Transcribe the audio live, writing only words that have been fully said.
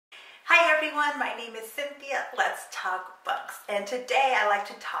everyone, my name is Cynthia. Let's talk books. And today I like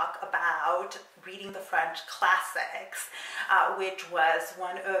to talk about reading the French classics, which was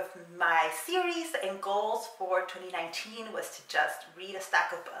one of my series and goals for 2019 was to just read a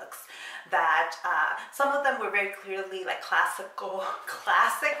stack of books that some of them were very clearly like classic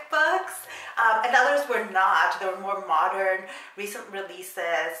books, and others were not. They were more modern, recent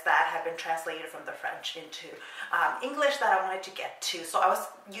releases that had been translated from the French into English that I wanted to get to. So I was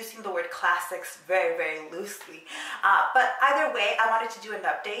using the word classics very, very loosely. But either way, I wanted to do an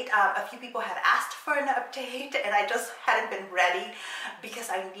update. A few people had asked for an update and I just hadn't been ready because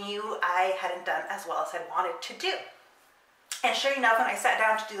I knew I hadn't done as well as I wanted to do. And sure enough, when I sat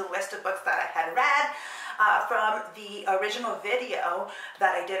down to do the list of books that I had read from the original video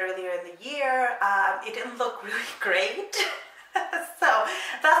that I did earlier in the year, it didn't look really great. So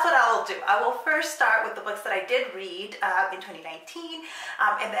that's what I will do. I will first start with the books that I did read in 2019,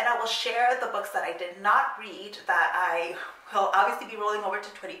 and then I will share the books that I did not read that I will obviously be rolling over to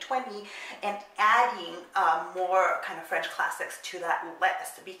 2020 and adding more kind of French classics to that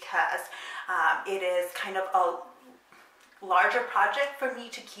list because it is kind of a larger project for me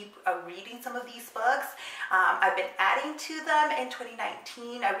to keep reading some of these books. I've been adding to them in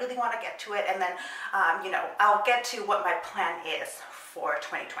 2019. I really want to get to it, and then you know, I'll get to what my plan is for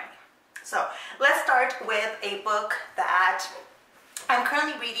 2020. So let's start with a book that I'm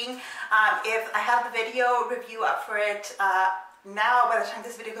currently reading. If I have the video review up for it now, by the time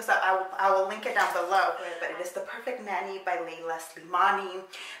this video goes up, I will link it down below. But it is The Perfect Nanny by Laïla Slimani.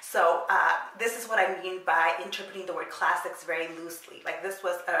 So this is what I mean by interpreting the word classics very loosely. Like, this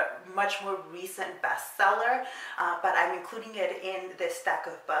was a much more recent bestseller, but I'm including it in this stack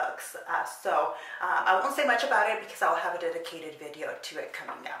of books. So I won't say much about it because I'll have a dedicated video to it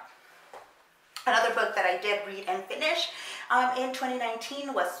coming up. Another book that I did read and finish in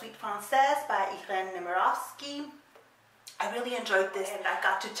 2019 was Sweet Française by Irène Némirovsky. I really enjoyed this, and I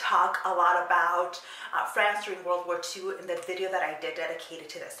got to talk a lot about France during World War II in the video that I did dedicated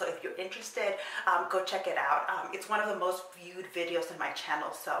to this. So if you're interested, go check it out. It's one of the most viewed videos on my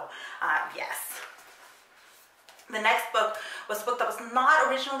channel, so yes. The next book was a book that was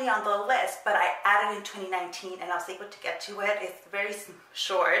not originally on the list, but I added in 2019 and I was able to get to it. It's very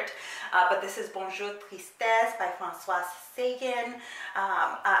short, but this is Bonjour, Tristesse by François, Sagan.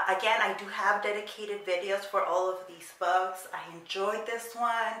 Again, I do have dedicated videos for all of these books. I enjoyed this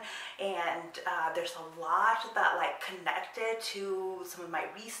one, and there's a lot that like connected to some of my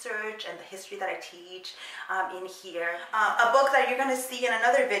research and the history that I teach in here. A book that you're going to see in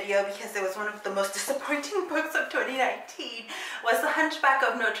another video because it was one of the most disappointing books of 2019 was The Hunchback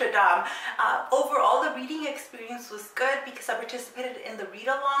of Notre-Dame. Overall, the reading experience was good because I participated in the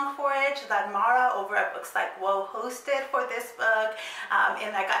read-along for it that Mara over at Books Like Whoa hosted for this book,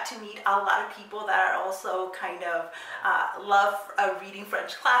 and I got to meet a lot of people that are also kind of love reading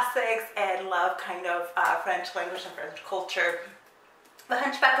French classics and love kind of French language and French culture. The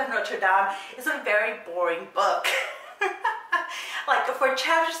Hunchback of Notre-Dame is a very boring book. Like, for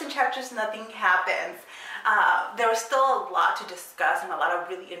chapters and chapters, nothing happens. There was still a lot to discuss and a lot of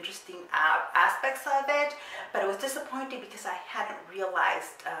really interesting aspects of it, but it was disappointing because I hadn't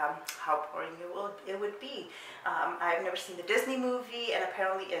realized how boring it would be. I've never seen the Disney movie, and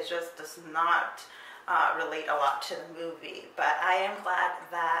apparently it just does not relate a lot to the movie, but I am glad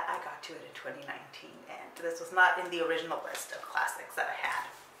that I got to it in 2019, and this was not in the original list of classics that I had.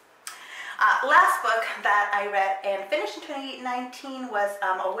 Last book that I read and finished in 2019 was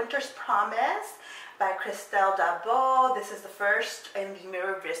A Winter's Promise by Christelle Dabos. This is the first in the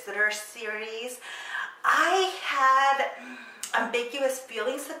Mirror Visitor series. I had ambiguous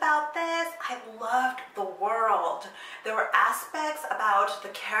feelings about this. I loved the world. There were aspects about the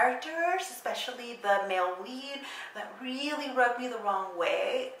characters, especially the male lead, that really rubbed me the wrong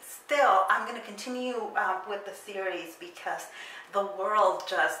way. Still, I'm going to continue with the series because the world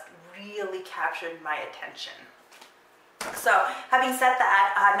just really captured my attention. So, having said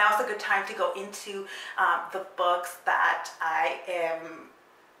that, now's a good time to go into the books that I am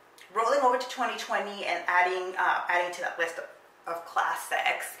rolling over to 2020 and adding to that list of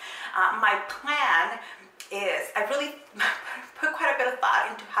classics. My plan is, I really put quite a bit of thought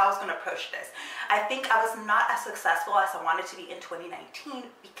into how I was going to approach this. I think I was not as successful as I wanted to be in 2019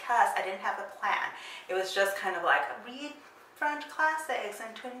 because I didn't have a plan. It was just kind of like, read French classics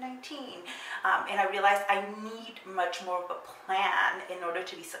in 2019, and I realized I need much more of a plan in order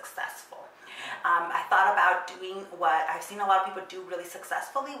to be successful. I thought about doing what I've seen a lot of people do really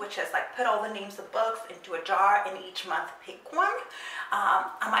successfully, which is like put all the names of books into a jar and each month pick one.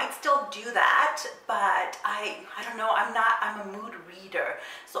 I might still do that, but I don't know, I'm a mood reader,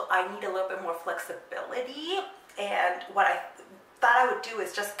 so I need a little bit more flexibility. And what I thought I would do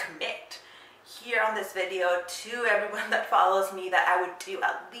is just commit here on this video to everyone that follows me that I would do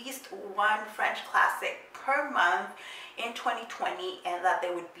at least one French classic per month in 2020, and that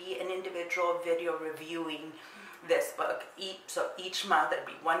there would be an individual video reviewing this book. So each month there'd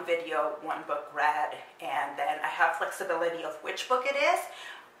be one video, one book read, and then I have flexibility of which book it is,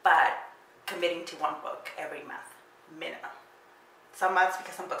 but committing to one book every month minimum. Some months,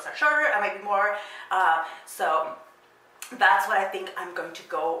 because some books are shorter, I might be more, so that's what I think I'm going to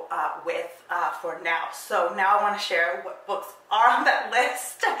go with for now. So now I want to share what books are on that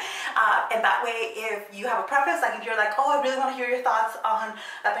list, and that way if you have a preference, like if you're like, oh, I really want to hear your thoughts on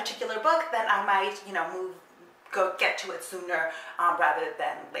a particular book, then I might, you know, go get to it sooner rather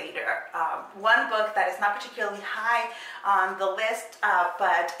than later. One book that is not particularly high on the list,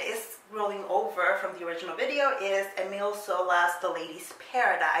 but is rolling over from the original video, is Émile Zola's The Lady's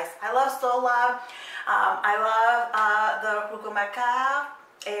Paradise. I love Zola. I love the Hugo Macabre,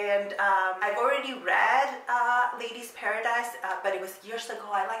 and I've already read Lady's Paradise, but it was years ago.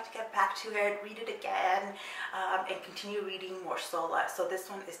 I like to get back to it, read it again, and continue reading more Zola. So this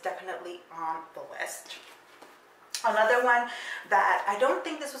one is definitely on the list. Another one that I don't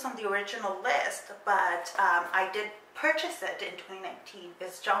think this was on the original list, but I did purchase it in 2019,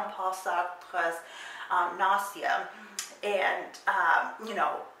 is Jean-Paul Sartre's Nausea. And, you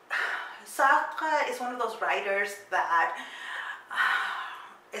know, Sartre is one of those writers that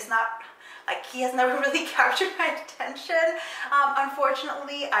is not, like, he has never really captured my attention.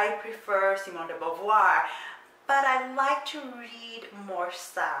 Unfortunately, I prefer Simone de Beauvoir, but I like to read more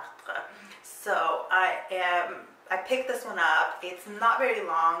Sartre. So I picked this one up. It's not very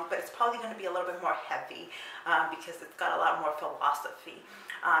long, but it's probably going to be a little bit more heavy because it's got a lot more philosophy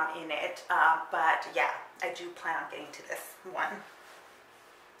in it. But yeah, I do plan on getting to this one.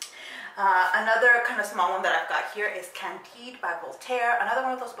 Another kind of small one that I've got here is Candide by Voltaire. Another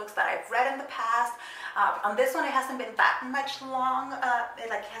one of those books that I've read in the past. On this one, it hasn't been that much long.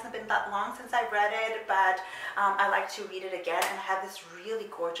 It hasn't been that long since I read it, but I like to read it again. And I have this really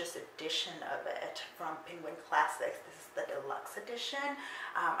gorgeous edition of it from Penguin Classics. This is the deluxe edition.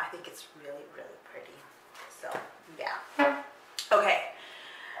 I think it's really, really pretty. So yeah. Okay,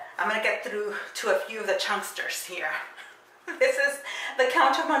 I'm gonna get through to a few of the chunksters here. This is The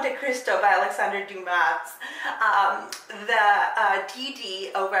Count of Monte Cristo by Alexandre Dumas. The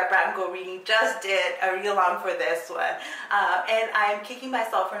DD over at Brand Go Reading just did a real long for this one. And I'm kicking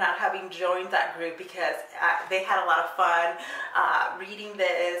myself for not having joined that group because they had a lot of fun reading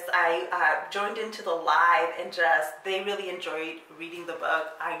this. I joined into the live and they really enjoyed reading the book.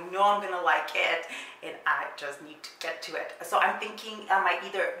 I know I'm going to like it, and I just need to get to it. So I'm thinking I might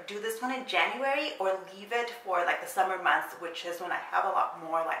either do this one in January or leave it for like the summer months, which is when I have a lot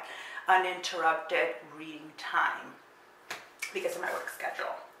more like uninterrupted reading time because of my work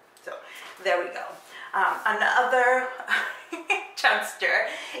schedule. So there we go. Another chunkster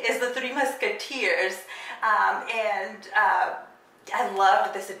is The Three Musketeers, and I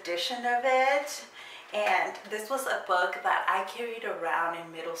loved this edition of it. And this was a book that I carried around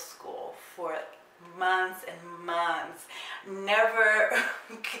in middle school for months and months. Never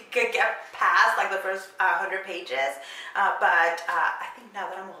could get past like the first 100 pages, but I think now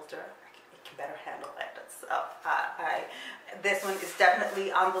that I'm older, I can better handle it. So this one is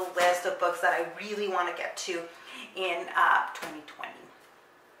definitely on the list of books that I really want to get to in 2020.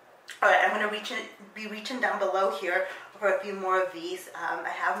 All right, I'm going to be reaching down below here for a few more of these. I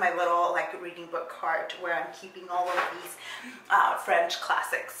have my little like reading book cart where I'm keeping all of these French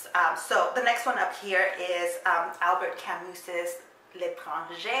classics. So the next one up here is Albert Camus's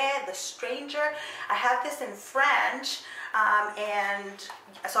L'étranger, The Stranger. I have this in French, and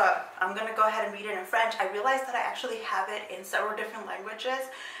so I'm going to go ahead and read it in French. I realized that I actually have it in several different languages.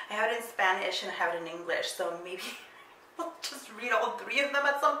 I have it in Spanish and I have it in English, so maybe we'll just read all three of them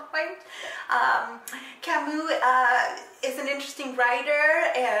at some point. Camus is an interesting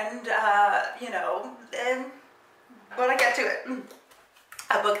writer, and you know, when I get to it,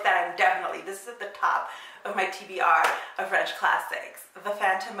 a book that I'm definitely, this is at the top of my TBR of French classics, The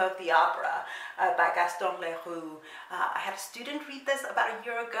Phantom of the Opera by Gaston Leroux. I had a student read this about a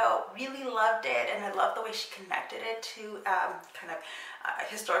year ago, really loved it, and I love the way she connected it to kind of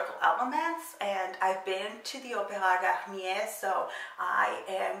historical elements. And I've been to the Opéra Garnier, so I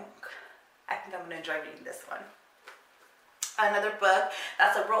think I'm going to enjoy reading this one. Another book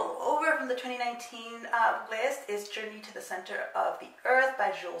that's a rollover from the 2019 list is Journey to the Center of the Earth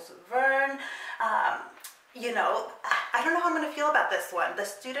by Jules Verne. You know, I don't know how I'm going to feel about this one. The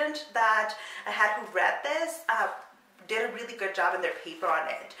student that I had who read this did a really good job in their paper on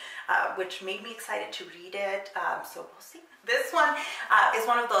it, which made me excited to read it. So we'll see. This one is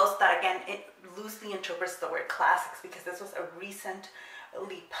one of those that, again, it loosely interprets the word classics because this was a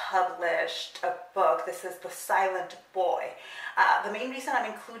recently published book. This is The Silent Boy. The main reason I'm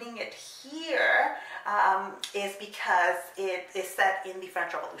including it here is because it is set in the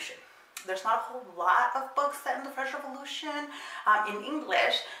French Revolution. There's not a whole lot of books set in the French Revolution in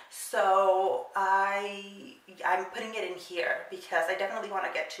English, so I'm putting it in here because I definitely want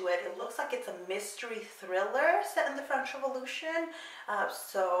to get to it. It looks like it's a mystery thriller set in the French Revolution,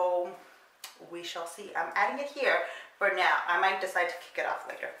 so we shall see. I'm adding it here for now. I might decide to kick it off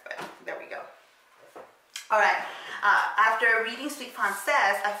later, but there we go. All right, after reading Sweet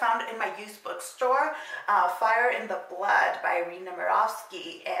Française, I found in my used bookstore Fire in the Blood by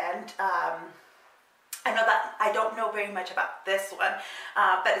Némirovsky, and I know that I don't know very much about this one,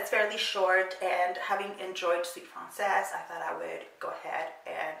 but it's fairly short, and having enjoyed Sweet Française, I thought I would go ahead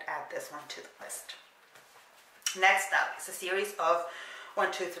and add this one to the list. Next up is a series of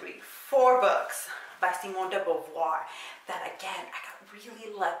 4 books by Simone de Beauvoir that, again, I got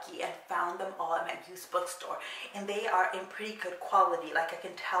really lucky and found them all at my used bookstore, and they are in pretty good quality. Like, I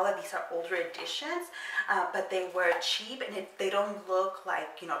can tell that these are older editions, but they were cheap, and they don't look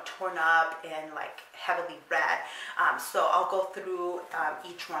like, you know, torn up and like heavily read. So I'll go through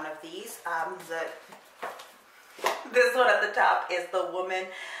each one of these. This one at the top is The Woman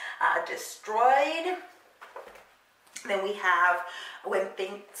Destroyed. Then we have When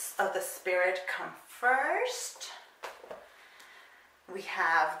Things of the Spirit Come First. We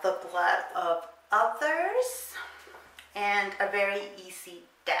have The Blood of Others and A Very Easy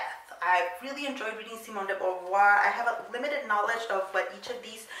Death. I really enjoyed reading Simone de Beauvoir. I have a limited knowledge of what each of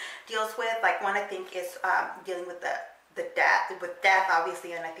these deals with. Like, one I think is dealing with death,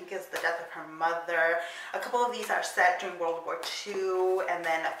 obviously, and I think it's the death of her mother. A couple of these are set during World War II, and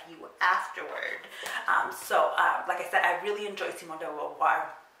then a few afterward. Like I said, I really enjoyed Simone de Beauvoir.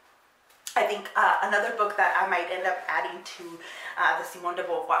 I think another book that I might end up adding to the Simone de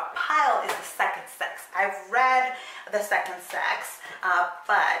Beauvoir pile is The Second Sex. I've read The Second Sex,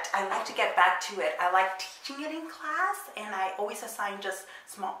 but I like to get back to it. I like teaching it in class, and I always assign just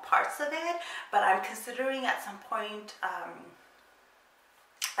small parts of it, but I'm considering at some point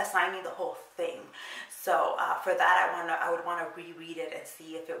assigning the whole thing. So for that, I would want to reread it and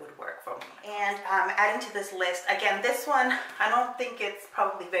see if it would work for me. And adding to this list, again, this one, I don't think it's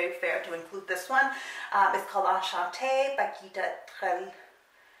probably very fair to include this one. It's called Enchanté by Gita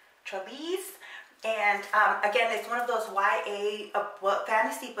Tralise. And again, it's one of those YA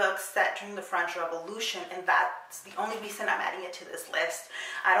fantasy books set during the French Revolution, and that's the only reason I'm adding it to this list.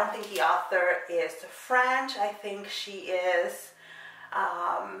 I don't think the author is French. I think she is,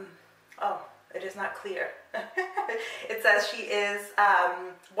 oh, it is not clear. It says she is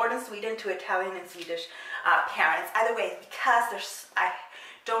born in Sweden to Italian and Swedish parents. Either way, because I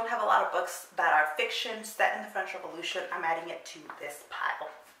don't have a lot of books that are fiction set in the French Revolution, I'm adding it to this pile.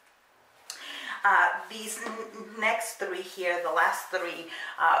 These next 3 here, the last 3,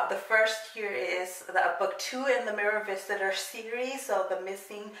 the first here is book 2 in the Mirror Visitor series, so The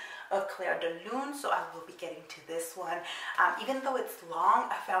Missing of Claire de Lune, so I will be getting to this one. Even though it's long,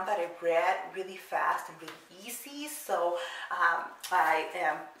 I found that it read really fast and really easy, so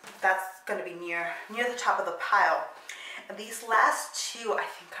that's going to be near the top of the pile. These last 2 I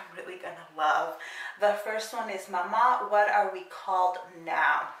think I'm really going to love. The first one is Mama, What Are We Called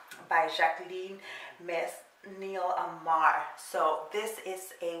Now? By Jacqueline Neil Amar. So this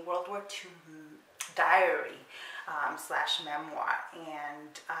is a World War II diary / memoir,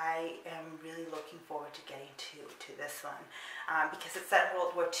 and I am really looking forward to getting to this one because it's set in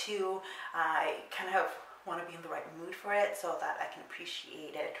World War II. I kind of want to be in the right mood for it so that I can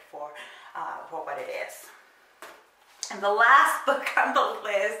appreciate it for what it is. And the last book on the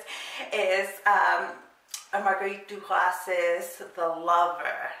list is Marguerite Duras' The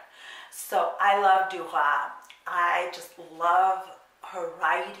Lover. So I love Duras. I just love her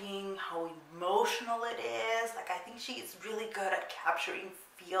writing, how emotional it is. Like, I think she's really good at capturing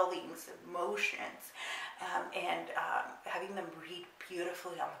feelings, emotions, and having them read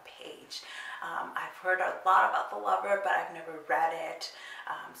beautifully on the page. I've heard a lot about The Lover, but I've never read it.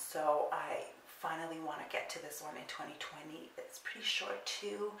 So I finally want to get to this one in 2020. It's pretty short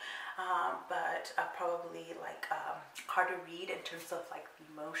too, but probably like hard to read in terms of like the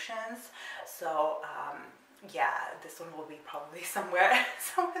emotions. So yeah, this one will be probably somewhere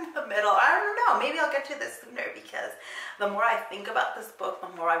in the middle. I don't know, maybe I'll get to this sooner, because the more I think about this book,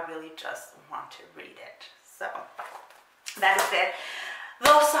 the more I really just want to read it. So that is it.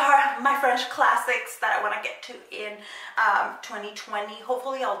 Those are my French classics that I want to get to in 2020.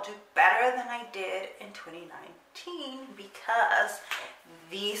 Hopefully I'll do better than I did in 2019, because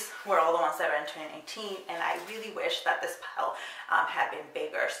these were all the ones that I read in 2018, and I really wish that this pile had been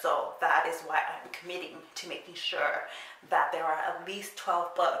bigger. So that is why I'm committing to making sure that there are at least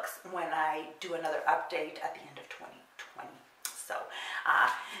 12 books when I do another update at the end of 2020. So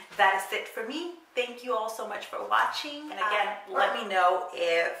that is it for me. Thank you all so much for watching. And again, let me know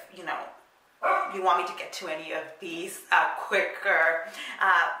if, you want me to get to any of these quicker.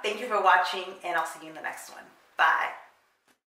 Thank you for watching, and I'll see you in the next one. Bye.